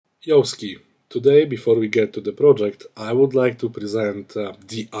Yoski, today before we get to the project, I would like to present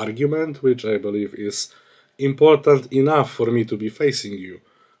the argument which I believe is important enough for me to be facing you.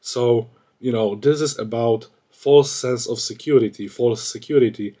 So, this is about false sense of security, false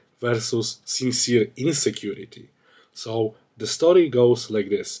security versus sincere insecurity. So, the story goes like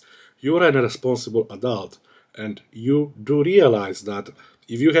this. You're a responsible adult and you do realize that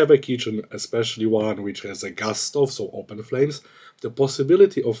if you have a kitchen, especially one which has a gas stove, so open flames, the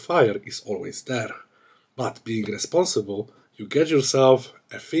possibility of fire is always there. But being responsible, you get yourself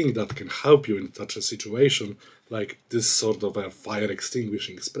a thing that can help you in such a situation, like this sort of a fire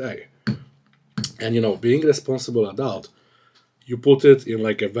extinguishing spray. And being responsible adult, you put it in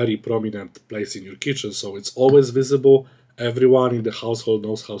like a very prominent place in your kitchen, so it's always visible. Everyone in the household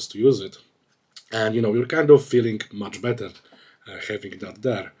knows how to use it. And you're kind of feeling much better having that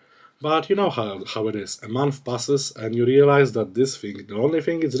there. But you know how it is. A month passes and you realize that this thing, the only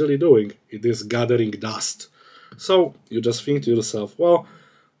thing it's really doing, it is gathering dust. So you just think to yourself, well,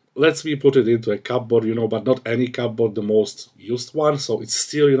 let's put it into a cupboard, but not any cupboard, the most used one. So it's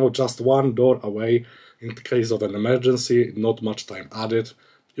still, just one door away in case of an emergency, not much time added.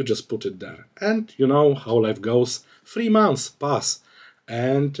 You just put it there. And you know how life goes. 3 months pass.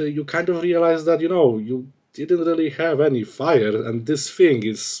 And you kind of realize that, you didn't really have any fire, and this thing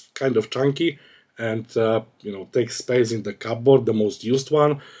is kind of chunky and takes space in the cupboard, the most used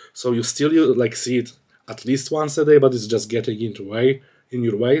one. So you still see it at least once a day, but it's just getting in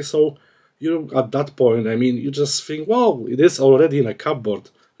your way. So you at that point, you just think, well, it is already in a cupboard.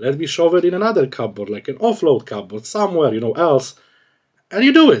 Let me shove it in another cupboard, like an offload cupboard somewhere, else. And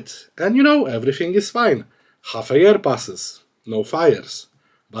you do it, and everything is fine. Half a year passes, no fires.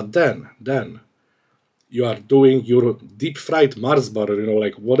 But then you are doing your deep fried Mars bar,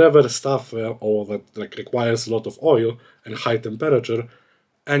 whatever stuff or that requires a lot of oil and high temperature,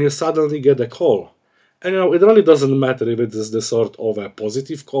 and you suddenly get a call. And it really doesn't matter if it is the sort of a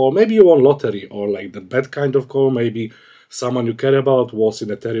positive call. Maybe you won lottery, or like the bad kind of call. Maybe someone you care about was in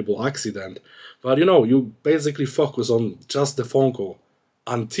a terrible accident. But you basically focus on just the phone call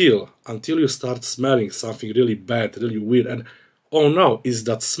until you start smelling something really bad, really weird, and oh no, is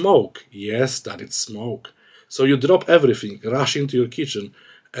that smoke? Yes, that is smoke. So you drop everything, rush into your kitchen,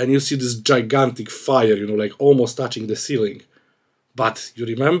 and you see this gigantic fire, almost touching the ceiling. But you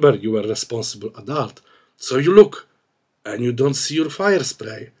remember you were a responsible adult. So you look, and you don't see your fire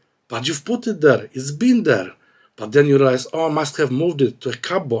spray. But you've put it there, it's been there. But then you realize, oh, I must have moved it to a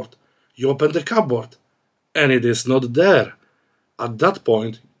cupboard. You open the cupboard, and it is not there. At that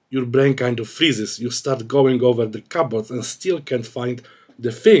point, your brain kind of freezes. You start going over the cupboards and still can't find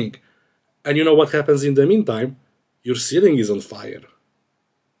the thing. And you know what happens in the meantime? Your ceiling is on fire.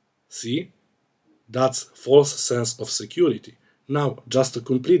 See? That's false sense of security. Now, just to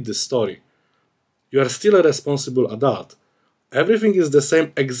complete this story, you are still a responsible adult. Everything is the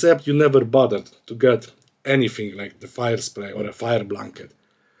same except you never bothered to get anything like the fire spray or a fire blanket.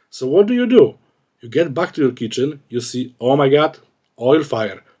 So what do? You get back to your kitchen, you see, oh my god, oil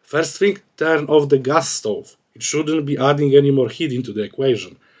fire. First thing, turn off the gas stove. It shouldn't be adding any more heat into the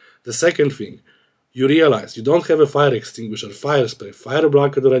equation. The second thing, you realize you don't have a fire extinguisher, fire spray, fire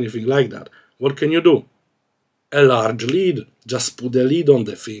blanket or anything like that. What can you do? A large lid. Just put a lid on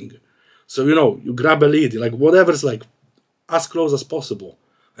the thing. So, you grab a lid, whatever's as close as possible.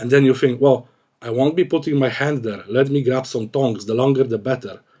 And then you think, well, I won't be putting my hand there. Let me grab some tongs. The longer the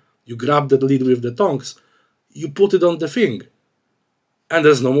better. You grab that lid with the tongs. You put it on the thing. And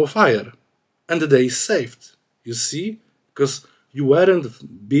there's no more fire. And the day is saved. You see? Because you weren't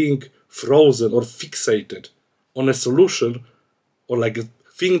being frozen or fixated on a solution or a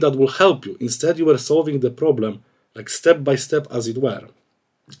thing that will help you. Instead, you were solving the problem step by step, as it were.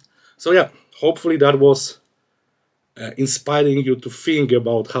 So yeah, hopefully that was inspiring you to think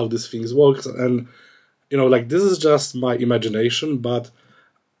about how these things work. And, this is just my imagination, but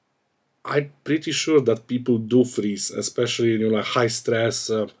I'm pretty sure that people do freeze, especially in high stress,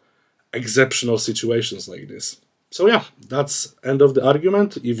 exceptional situations like this. So yeah, that's end of the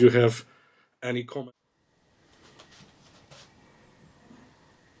argument. If you have any comment.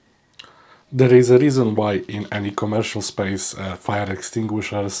 There is a reason why in any commercial space fire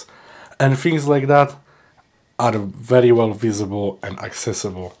extinguishers and things like that are very well visible and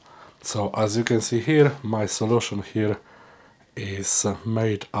accessible. So as you can see here, my solution here is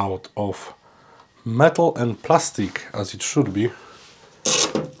made out of metal and plastic, as it should be.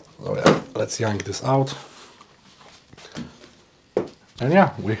 So yeah, let's yank this out. And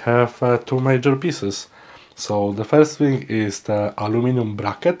yeah, we have two major pieces. So the first thing is the aluminium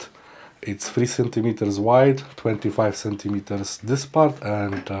bracket, It's 3 centimeters wide, 25 centimeters this part,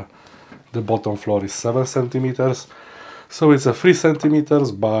 and the bottom floor is 7 centimeters. So it's a 3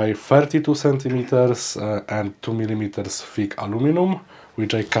 centimeters by 32 centimeters and 2 millimeters thick aluminum,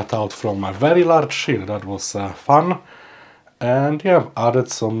 which I cut out from a very large sheet. That was fun. And yeah, added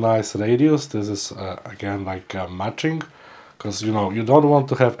some nice radius. This is again like matching, because you know you don't want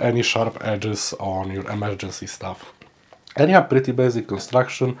to have any sharp edges on your emergency stuff. And yeah, pretty basic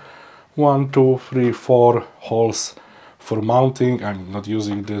construction. 1, 2, 3, 4 holes for mounting. I'm not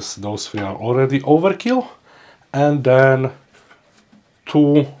using this, those 3 are already overkill. And then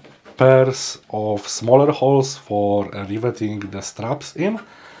 2 pairs of smaller holes for riveting the straps in.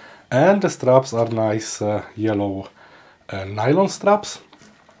 And the straps are nice yellow nylon straps.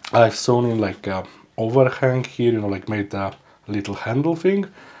 I've sewn in like a overhang here, you know, like made a little handle thing.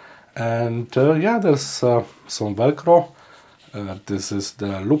 And yeah, there's some Velcro. This is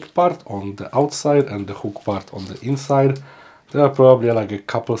the loop part on the outside and the hook part on the inside. They are probably like a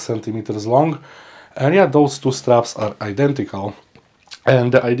couple centimeters long. And yeah, those 2 straps are identical.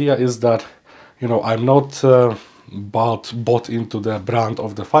 And the idea is that, you know, I'm not bought into the brand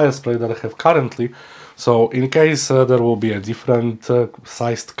of the fire spray that I have currently. So in case there will be a different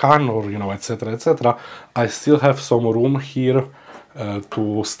sized can, or, you know, etc., etc., I still have some room here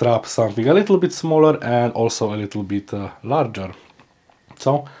to strap something a little bit smaller and also a little bit larger.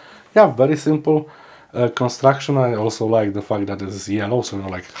 So yeah, very simple construction. I also like the fact that it is yellow, so, you know,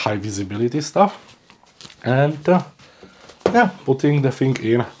 like high visibility stuff. And yeah, putting the thing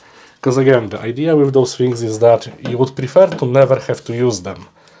in, because again, the idea with those things is that you would prefer to never have to use them,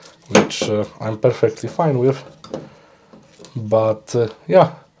 which I'm perfectly fine with. But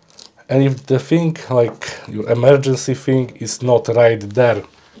yeah, and if the thing, like your emergency thing, is not right there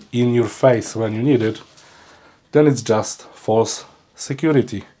in your face when you need it, then it's just false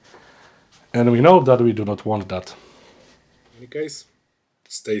security. And we know that we do not want that. In any case,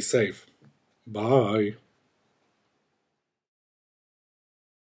 stay safe. Bye.